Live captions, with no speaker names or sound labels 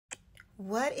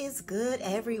What is good,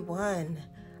 everyone?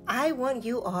 I want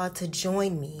you all to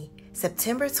join me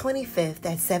September 25th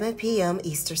at 7 p.m.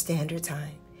 Eastern Standard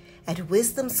Time at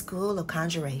Wisdom School of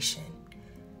Conjuration.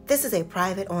 This is a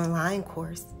private online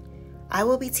course. I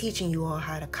will be teaching you all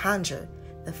how to conjure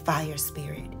the fire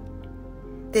spirit.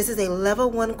 This is a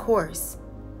level 1 course.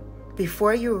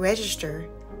 Before you register,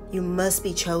 you must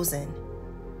be chosen.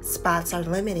 Spots are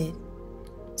limited.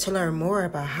 To learn more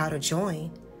about how to join,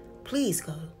 please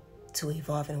go to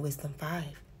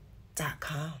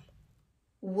evolvingwisdom5.com.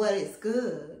 What is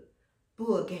good?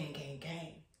 Bull gang, gang,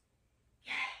 gang.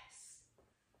 Yes.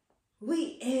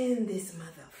 We in this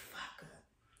motherfucker.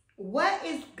 What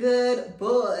is good,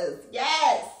 buzz?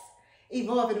 Yes.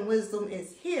 Evolving Wisdom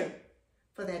is here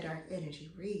for that dark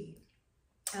energy read.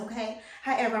 Okay.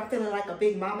 However, I'm feeling like a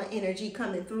big mama energy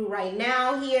coming through right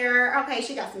now here. Okay,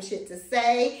 she got some shit to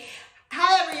say.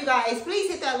 However, you guys, please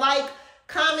hit that like,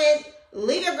 comment,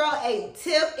 leave your girl a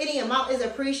tip. Any amount is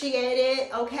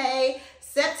appreciated, okay?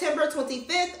 September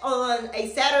 25th on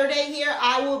a Saturday here,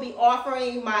 I will be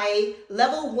offering my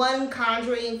level 1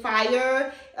 conjuring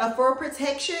fire for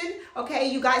protection, okay?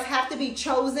 You guys have to be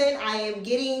chosen. I am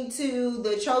getting to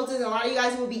the chosen. A lot of you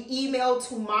guys will be emailed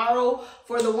tomorrow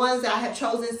for the ones that I have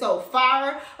chosen so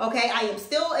far, okay? I am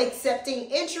still accepting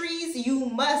entries. You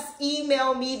must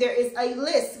email me. There is a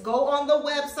list. Go on the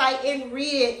website and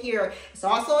read it here. It's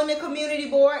also in the community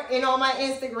board and on my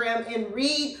Instagram, and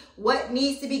read what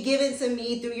needs to be given to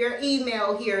me through your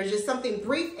email here. Just something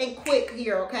brief and quick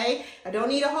here, okay? I don't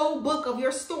need a whole book of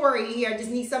your story here. I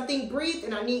just need something brief,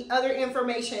 and I need other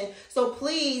information. So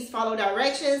please follow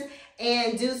directions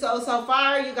and do so. So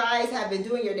far, you guys have been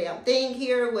doing your damn thing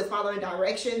here with following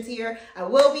directions here. I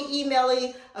will be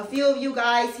emailing a few of you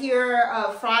guys here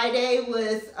Friday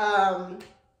with,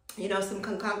 you know, some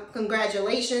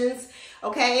congratulations.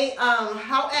 Okay.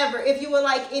 However, if you would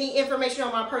like any information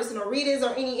on my personal readings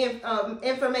or any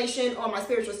information on my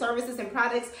spiritual services and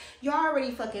products, you already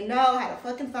fucking know how to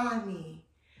fucking find me.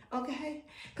 Okay?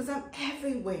 Because I'm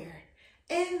everywhere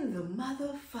in the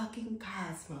motherfucking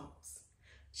cosmos.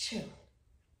 Chilling,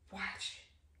 watching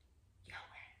your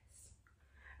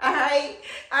ass. All right,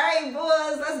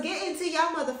 boys, let's get into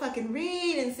y'all motherfucking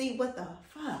read and see what the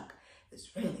fuck is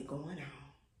really going on.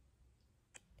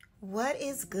 What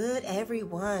is good,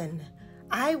 everyone?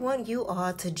 I want you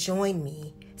all to join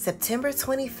me September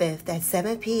 25th at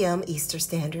 7 p.m. Eastern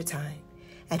Standard Time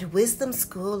at Wisdom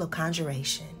School of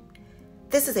Conjuration.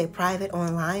 This is a private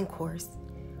online course.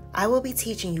 I will be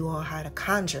teaching you all how to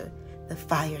conjure the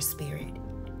fire spirit.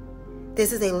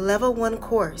 This is a level 1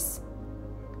 course.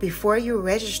 Before you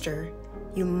register,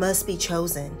 you must be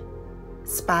chosen.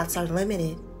 Spots are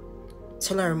limited.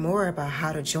 To learn more about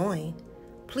how to join,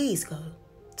 please go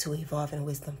to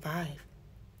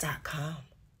evolvingwisdom5.com.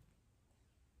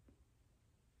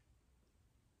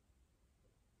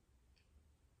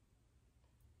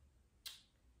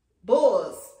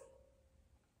 Bulls,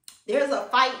 there's a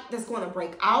fight that's going to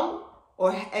break out,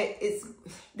 or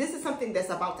this is something that's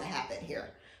about to happen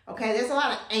here. Okay, there's a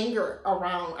lot of anger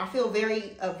around. I feel a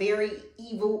very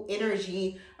evil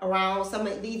energy around some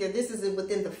of either this is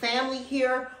within the family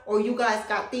here, or you guys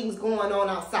got things going on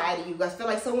outside of you. You guys feel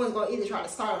like someone's going to either try to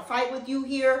start a fight with you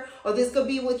here, or this could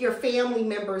be with your family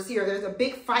members here. There's a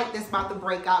big fight that's about to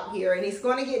break out here, and it's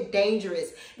going to get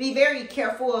dangerous. Be very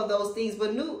careful of those things.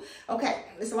 But okay,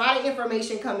 there's a lot of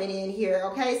information coming in here.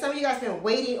 Okay, some of you guys been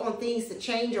waiting on things to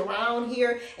change around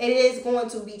here, and it is going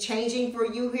to be changing for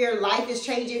you here. Life is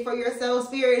changing for yourself.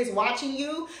 Spirit is watching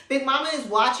you. Big Mama is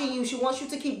watching you. She wants you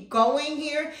to keep going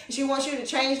here. She wants you to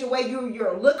change the way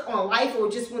your look on life,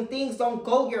 or just when things don't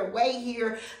go your way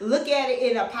here, look at it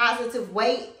in a positive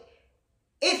way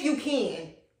if you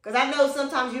can. Because I know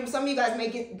sometimes some of you guys may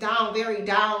get very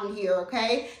down here,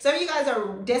 okay? Some of you guys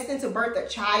are destined to birth a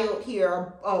child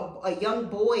here, a young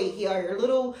boy here, your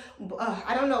little,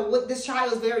 I don't know what this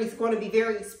child is going to be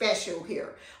very special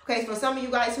here. Okay, for some of you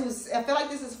guys I feel like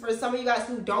this is for some of you guys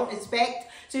who don't expect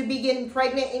to be getting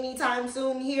pregnant anytime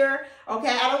soon here. Okay,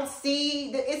 I don't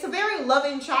see, it's a very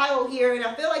loving child here, and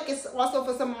I feel like it's also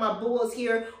for some of my bulls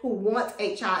here who want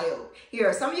a child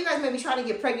here. Some of you guys may be trying to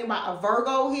get pregnant by a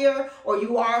Virgo here, or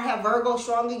you have Virgo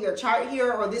strong in your chart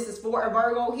here, or this is for a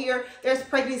Virgo here. There's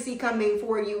pregnancy coming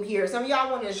for you here. Some of y'all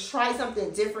want to try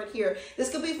something different here.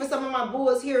 This could be for some of my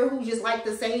bulls here who just like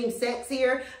the same sex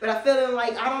here, but I feeling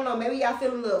like, I don't know, maybe y'all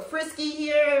feeling a little frisky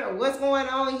here, or what's going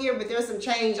on here, but there's some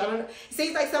change. I don't know. It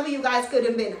seems like some of you guys could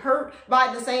have been hurt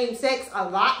by the same sex a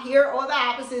lot here, or the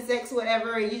opposite sex,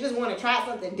 whatever, and you just want to try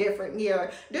something different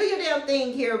here. Do your damn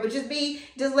thing here, but just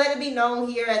let it be known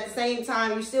here at the same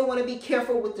time, you still want to be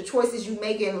careful with the choices you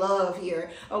make in love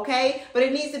here, okay? But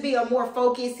it needs to be a more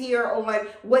focus here on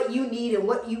what you need and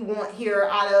what you want here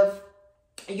out of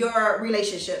your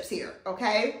relationships here,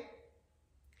 okay?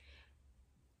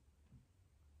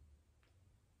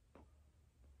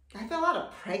 I feel a lot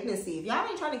of pregnancy. If y'all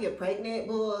ain't trying to get pregnant,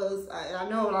 bulls, I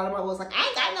know a lot of my bulls like, I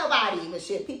ain't got nobody, but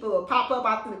shit, people will pop up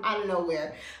out of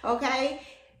nowhere, okay?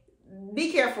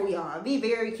 Be careful, y'all. Be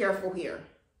very careful here.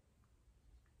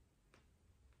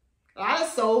 A lot of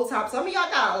soul top. Some of y'all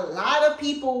got a lot of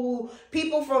people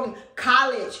from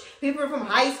college, people from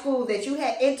high school that you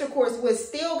had intercourse with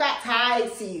still got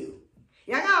ties to you.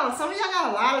 Some of y'all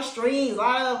got a lot of strings, a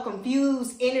lot of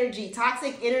confused energy,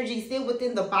 toxic energy still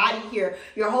within the body here.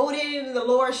 You're holding it in the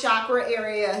lower chakra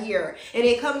area here. And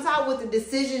it comes out with the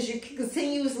decisions you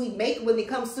continuously make when it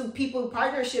comes to people,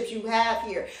 partnerships you have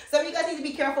here. Some of you guys need to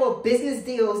be careful of business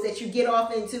deals that you get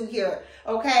off into here,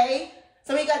 okay?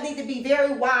 Some of you guys need to be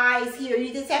very wise here.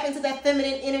 You just tap into that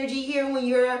feminine energy here when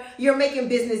you're making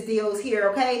business deals here,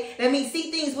 okay? That means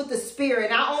see things with the spirit,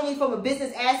 not only from a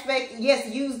business aspect.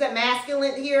 Yes, use the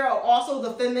masculine here, or also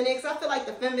the feminine. Because I feel like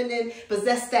the feminine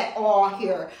possess that all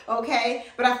here, okay?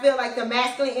 But I feel like the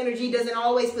masculine energy doesn't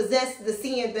always possess the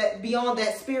seeing that beyond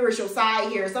that spiritual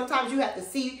side here. Sometimes you have to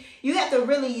see. You have to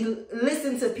really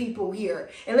listen to people here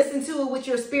and listen to it with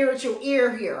your spiritual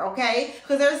ear here, okay?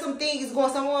 Because there's some things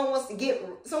going. Someone wants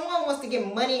to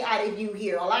get money out of you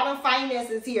here. A lot of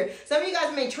finances here. Some of you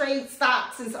guys may trade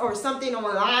stocks or something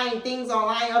online, things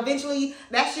online. Eventually,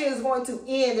 that shit is going to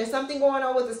end. There's something going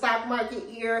on with the stock market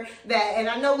here and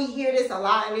I know we hear this a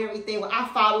lot and everything. But I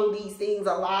follow these things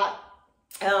a lot.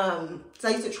 So I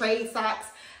used to trade stocks.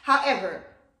 However,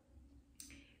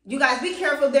 you guys be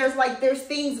careful. There's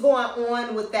things going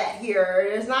on with that here.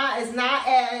 There's not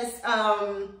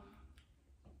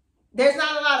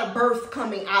a lot of birth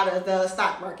coming out of the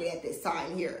stock market at this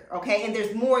time here, okay? And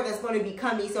there's more that's going to be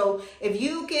coming. So if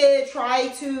you could try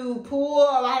to pull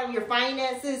a lot of your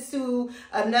finances to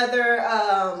another,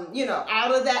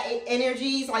 out of that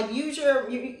energies, like use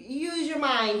your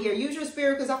mind here, use your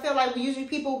spirit, because I feel like usually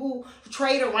people who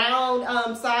trade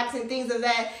around stocks and things of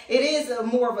that, it is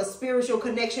more of a spiritual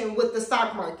connection with the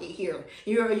stock market here.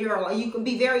 You can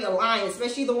be very aligned,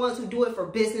 especially the ones who do it for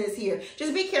business here.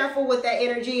 Just be careful with that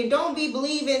energy, and don't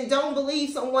believe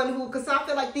someone who, because I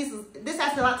feel like this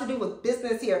has a lot to do with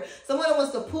business here. Someone that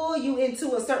wants to pull you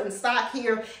into a certain stock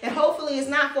here, and hopefully it's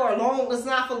not for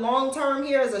long term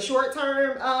here, it's a short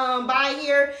term buy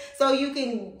here, so you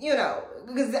can,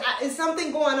 because it's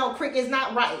something going on. Crick is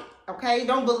not right, okay?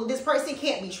 This person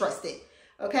can't be trusted,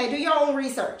 okay? Do your own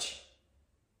research,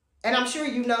 and I'm sure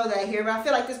you know that here, but I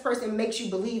feel like this person makes you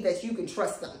believe that you can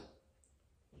trust them.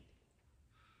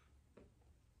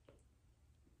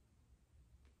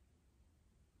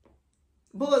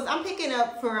 Bulls, I'm picking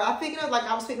up like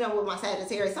I was picking up with my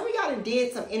Sagittarius. Some of y'all done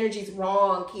did some energies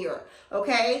wrong here,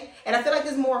 okay? And I feel like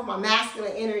there's more of my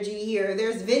masculine energy here.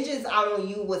 There's vengeance out on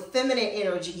you with feminine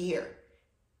energy here.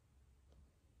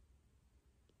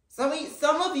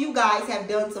 Some of you guys have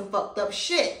done some fucked up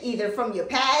shit, either from your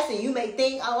past, and you may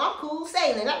think, oh, I'm cool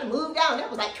sailing, I moved down. That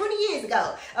was like 20 years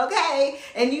ago, okay?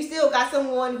 And you still got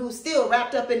someone who's still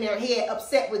wrapped up in their head,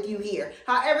 upset with you here.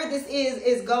 However this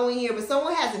is going here, but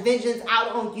someone has vengeance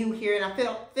out on you here, and I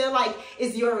feel like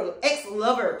it's your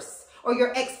ex-lovers or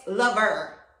your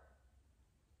ex-lover.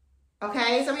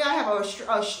 Okay, some of y'all have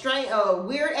a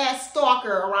weird-ass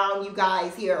stalker around you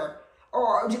guys here,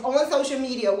 or on social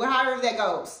media, however that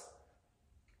goes.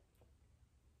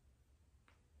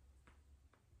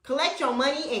 Collect your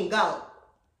money and go.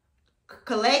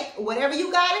 Collect whatever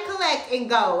you got to collect and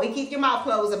go. And keep your mouth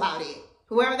closed about it.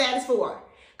 Whoever that is for.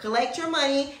 Collect your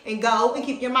money and go and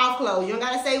keep your mouth closed. You don't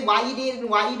got to say why you did it and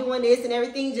why you doing this and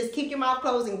everything. Just keep your mouth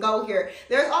closed and go here.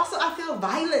 There's also, I feel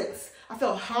violence. I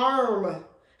feel harm.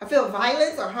 I feel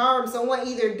violence or harm. Someone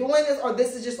either doing this or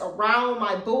this is just around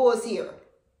my bulls here.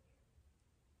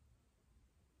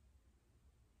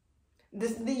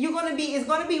 It's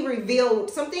going to be revealed.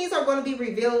 Some things are going to be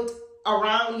revealed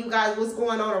around you guys, what's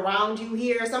going on around you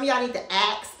here. Some of y'all need to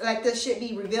ask, like, this shit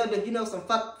be revealed if you know some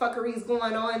fuckery is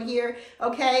going on here,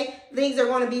 okay? Things are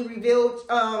going to be revealed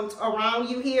around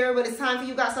you here, but it's time for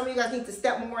you guys, some of you guys need to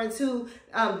step more into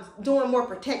doing more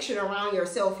protection around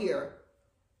yourself here.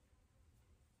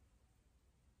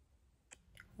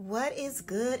 What is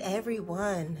good,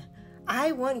 everyone?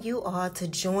 I want you all to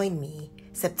join me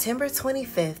September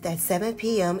 25th at 7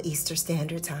 p.m. Eastern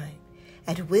Standard Time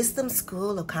at Wisdom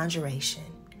School of Conjuration.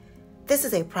 This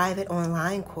is a private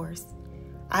online course.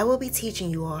 I will be teaching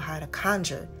you all how to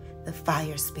conjure the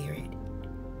fire spirit.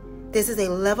 This is a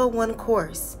level 1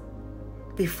 course.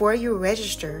 Before you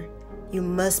register, you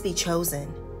must be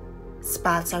chosen.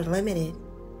 Spots are limited.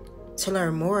 To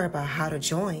learn more about how to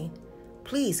join,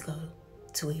 please go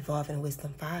to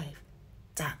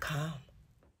evolvingwisdom5.com.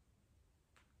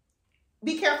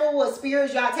 Be careful what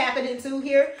spirits y'all tapping into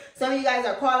here. Some of you guys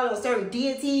are calling on certain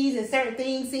deities and certain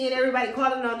things, seeing everybody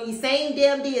calling on these same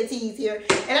damn deities here.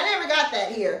 And I never got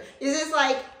that here. It's just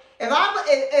like,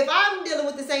 if I'm dealing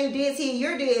with the same deity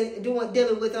you're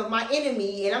dealing with my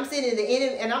enemy, and I'm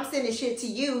sending shit to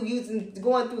you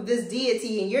going through this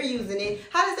deity and you're using it,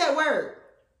 how does that work?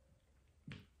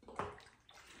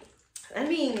 I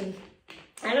mean,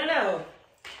 I don't know.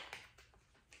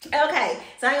 Okay,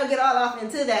 so I ain't gonna get all off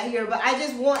into that here, but I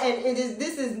just want,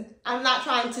 I'm not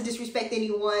trying to disrespect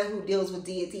anyone who deals with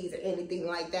deities or anything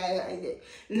like that.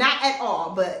 Not at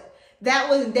all, but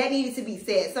that needed to be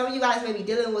said. Some of you guys may be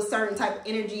dealing with certain type of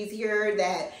energies here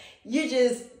that you're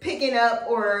just picking up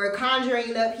or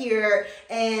conjuring up here,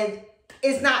 and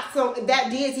it's not so,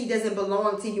 that deity doesn't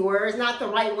belong to you, or it's not the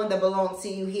right one that belongs to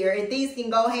you here. And things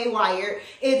can go haywire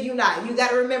if you're not. You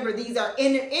got to remember, these are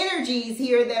energies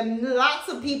here that lots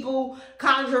of people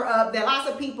conjure up, that lots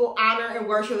of people honor and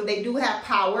worship. They do have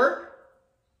power.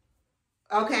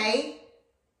 Okay?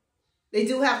 They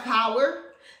do have power.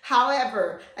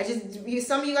 However,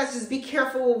 some of you guys just be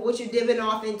careful of what you're dipping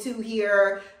off into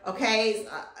here, okay?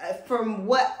 From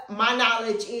what my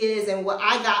knowledge is and what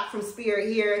I got from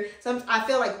spirit here, I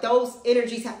feel like those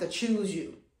energies have to choose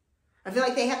you. I feel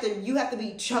like you have to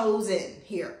be chosen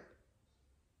here.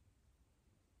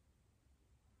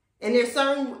 And there's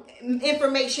certain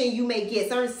information you may get,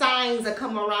 certain signs that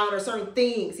come around, or certain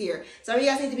things here. Some of you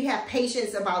guys need to have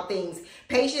patience about things.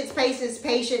 Patience, patience,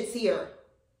 patience here.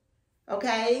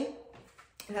 Okay,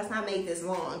 let's not make this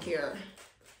long here.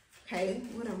 Okay,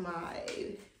 what do my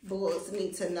bulls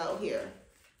need to know here?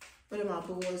 What do my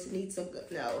bulls need to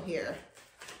know here?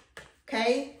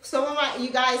 Okay, some of you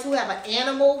guys who have an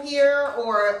animal here,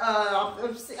 or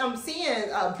I'm seeing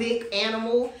a big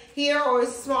animal here, or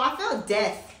it's small. I feel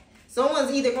death.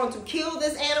 Someone's either going to kill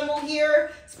this animal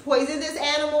here, poison this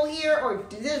animal here, or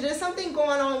there's something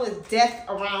going on with death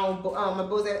around my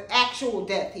bulls, actual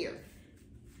death here.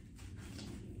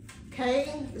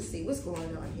 Okay, let's see what's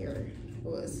going on here.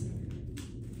 What's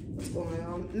going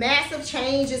on? Massive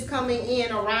change is coming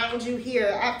in around you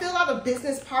here. I feel a lot of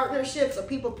business partnerships, or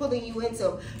people pulling you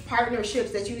into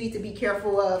partnerships that you need to be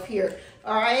careful of here.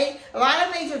 All right, a lot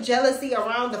of major jealousy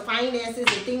around the finances and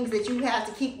things that you have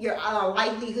to keep your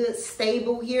livelihood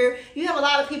stable here. You have a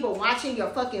lot of people watching your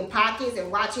fucking pockets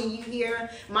and watching you here,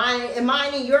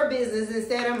 minding your business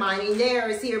instead of minding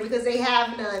theirs here, because they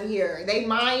have none here. They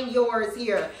mind yours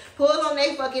here. Pull on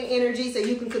their fucking energy so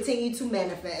you can continue to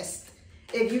manifest,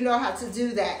 if you know how to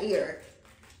do that here.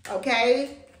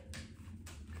 Okay?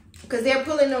 Because they're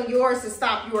pulling on yours to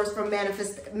stop yours from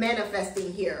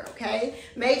manifesting here, okay?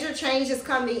 Major changes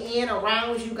coming in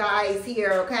around you guys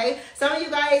here, okay? Some of you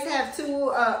guys have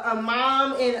a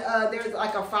mom, and there's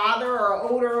like a father or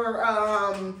older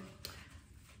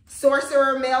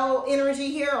sorcerer male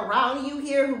energy here around you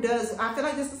here who does, I feel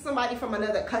like this is somebody from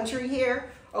another country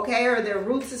here, okay? Or their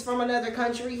roots is from another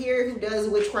country here who does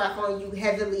witchcraft on you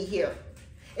heavily here.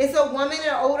 It's a woman,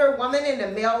 an older woman, and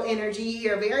a male energy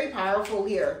here. Very powerful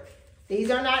here. These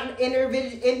are not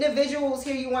individuals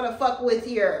here you want to fuck with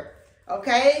here.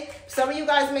 Okay? Some of you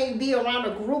guys may be around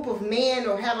a group of men,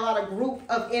 or have a lot of group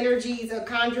of energies of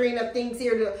conjuring up things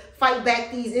here to fight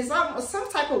back these. It's some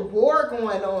type of war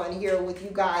going on here with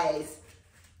you guys.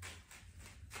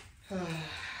 I'm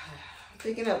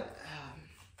picking up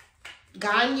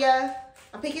Ghana.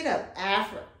 I'm picking up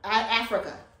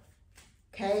Africa.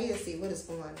 Okay, let's see what is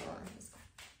going on.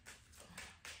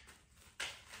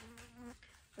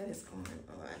 What is going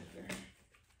on here?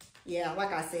 Yeah,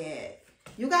 like I said,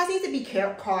 you guys need to be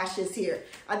cautious here.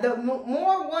 The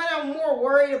one I'm more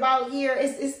worried about here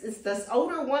is this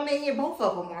older woman here. Both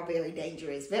of them are very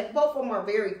dangerous. Both of them are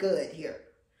very good here.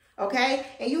 Okay,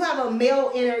 and you have a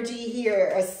male energy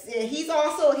here. He's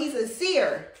a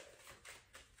seer.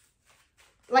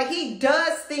 Like, he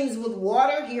does things with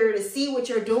water here to see what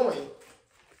you're doing.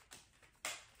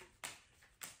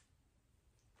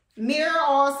 Mirror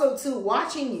also too,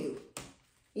 watching you.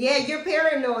 Yeah, you're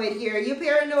paranoid here. You're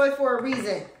paranoid for a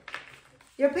reason.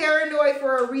 You're paranoid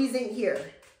for a reason here.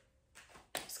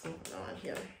 What's going on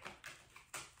here?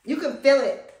 You can feel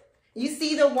it. You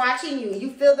see them watching you.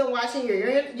 You feel them watching you.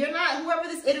 You're not, whoever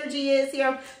this energy is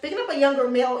here, picking up a younger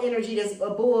male energy. There's a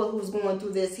bull who's going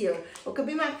through this here. It could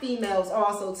be my females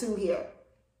also too here.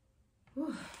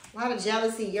 Whew. A lot of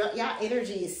jealousy. Y'all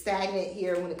energy is stagnant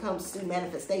here when it comes to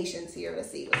manifestations here.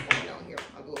 Let's see what's going on here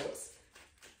with my bulls.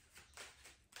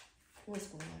 What's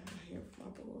going on here with my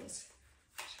bulls?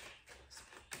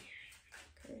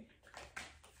 Okay.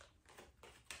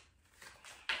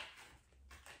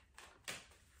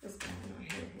 What's going on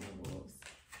here with my bulls?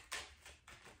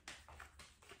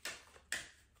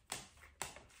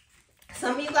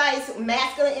 Some of you guys,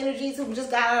 masculine energies who just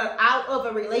got out of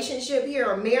a relationship here,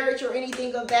 or marriage or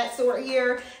anything of that sort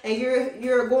here, and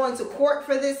you're going to court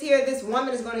for this here. This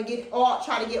woman is going to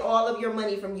try to get all of your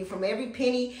money from you, from every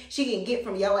penny she can get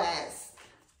from your ass.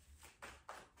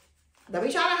 Don't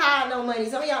be trying to hide no money.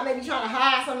 Some of y'all may be trying to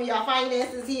hide some of y'all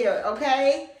finances here,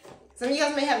 okay? Some of you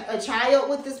guys may have a child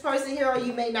with this person here, or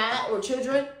you may not, or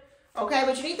children. Okay,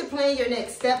 but you need to plan your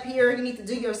next step here. You need to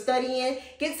do your studying.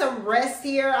 Get some rest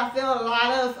here. I feel a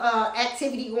lot of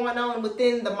activity going on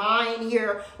within the mind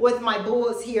here with my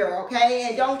bulls here, okay?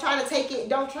 And don't try to take it,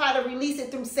 don't try to release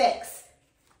it through sex.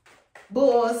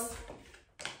 Bulls,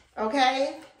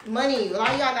 okay? Money. A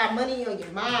lot of y'all got money on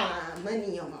your mind.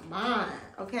 Money on my mind,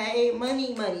 okay?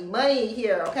 Money, money, money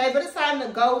here, okay? But it's time to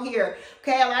go here,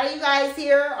 okay? A lot of you guys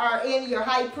here are in your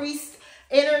high priest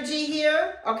energy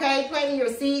here, okay? Planting your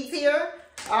seeds here.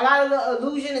 A lot of the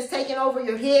illusion is taking over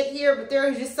your head here, but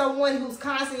there is just someone who's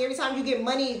constantly, every time you get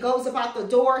money, it goes about the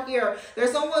door here.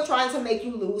 There's someone trying to make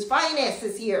you lose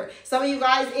finances here. Some of you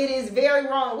guys, it is very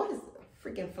wrong. What is a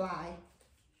freaking fly?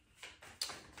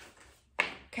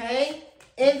 Okay?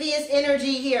 Envious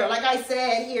energy here. Like I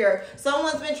said here,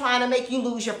 someone's been trying to make you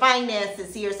lose your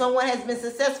finances here. Someone has been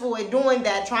successful at doing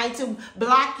that, trying to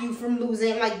block you from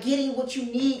losing, like getting what you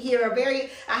need here.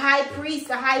 A high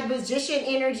priest, a high magician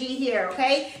energy here,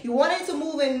 okay? You wanted to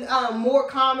move in more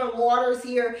calmer waters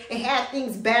here and have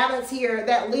things balanced here.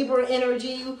 That Libra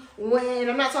energy, when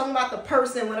I'm not talking about the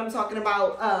person, when I'm talking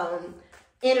about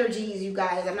energies, you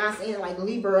guys. I'm not saying like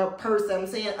Libra person. I'm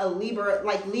saying a Libra,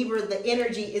 like Libra, the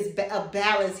energy is a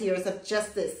balance here. It's of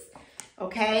justice.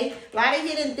 Okay? A lot of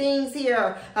hidden things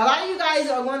here. A lot of you guys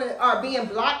are being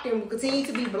blocked and will continue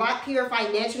to be blocked here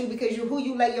financially because you're who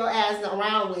you lay your ass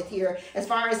around with here. As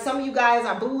far as some of you guys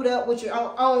are booed up with your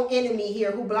own enemy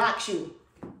here who blocks you.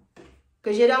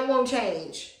 Because you don't want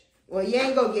change. Well, you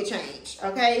ain't gonna get change.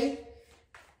 Okay?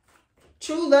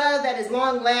 True love that is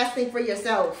long lasting for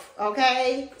yourself,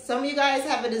 okay? Some of you guys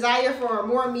have a desire for a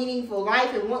more meaningful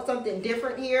life and want something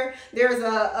different here. There's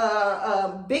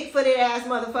a big-footed ass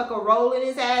motherfucker rolling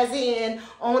his ass in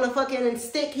on a fucking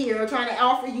stick here trying to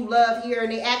offer you love here,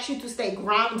 and they ask you to stay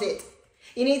grounded.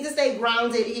 You need to stay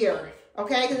grounded here,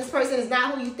 okay? Because this person is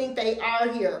not who you think they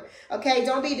are here, okay?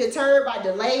 Don't be deterred by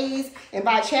delays and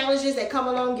by challenges that come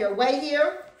along your way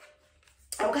here.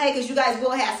 Okay, because you guys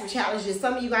will have some challenges.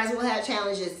 Some of you guys will have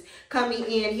challenges coming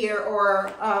in here or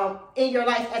in your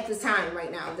life at this time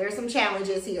right now. There's some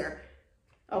challenges here.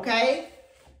 Okay?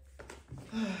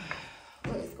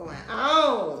 What is going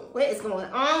on? What is going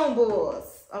on,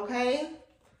 bulls? Okay?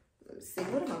 Let me see.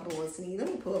 What do my bulls need? Let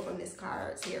me pull up on this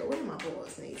cards here. What do my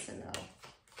bulls need to know?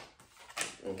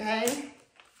 Okay?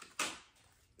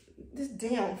 This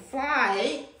damn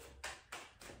fly.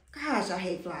 Gosh, I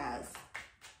hate flies.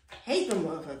 Hate them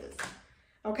motherfuckers.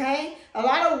 Okay? A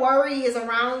lot of worry is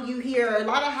around you here. A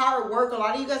lot of hard work. A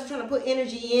lot of you guys are trying to put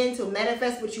energy in to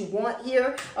manifest what you want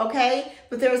here. Okay?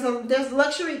 But there's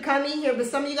luxury coming here. But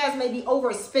some of you guys may be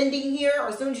overspending here. Or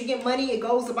as soon as you get money, it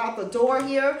goes about the door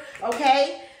here.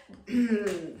 Okay?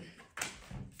 Some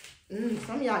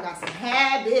of y'all got some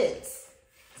habits.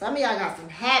 Some of y'all got some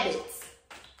habits.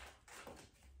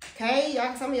 Okay?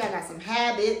 Some of y'all got some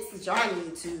habits that y'all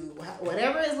need to,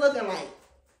 whatever it's looking like.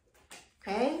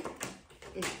 Okay,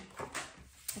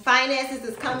 finances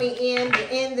is coming in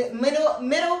the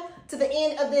middle to the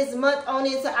end of this month on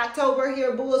into October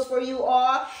here, bulls, for you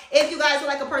all. If you guys would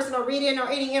like a personal reading or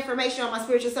any information on my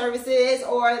spiritual services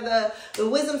or the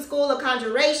Wisdom School of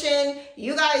Conjuration,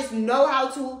 you guys know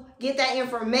how to get that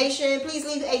information. Please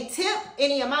leave a tip.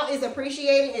 Any amount is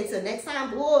appreciated. Until next time,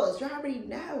 bulls, you already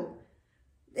know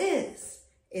this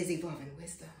is Evolving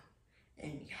Wisdom.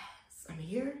 And yes, I'm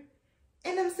here.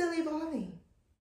 And I'm still evolving.